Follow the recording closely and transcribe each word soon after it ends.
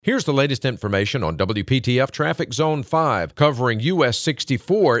Here's the latest information on WPTF Traffic Zone 5, covering US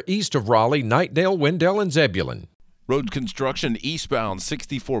 64 east of Raleigh, Knightdale, Wendell, and Zebulon. Road construction eastbound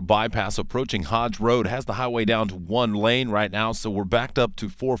 64 bypass approaching Hodge Road has the highway down to one lane right now, so we're backed up to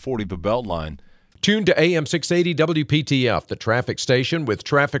 440 the Beltline. Tune to AM 680 WPTF, the traffic station, with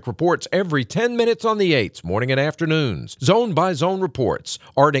traffic reports every 10 minutes on the 8s, morning and afternoons. Zone-by-zone reports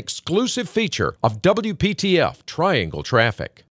are an exclusive feature of WPTF Triangle Traffic.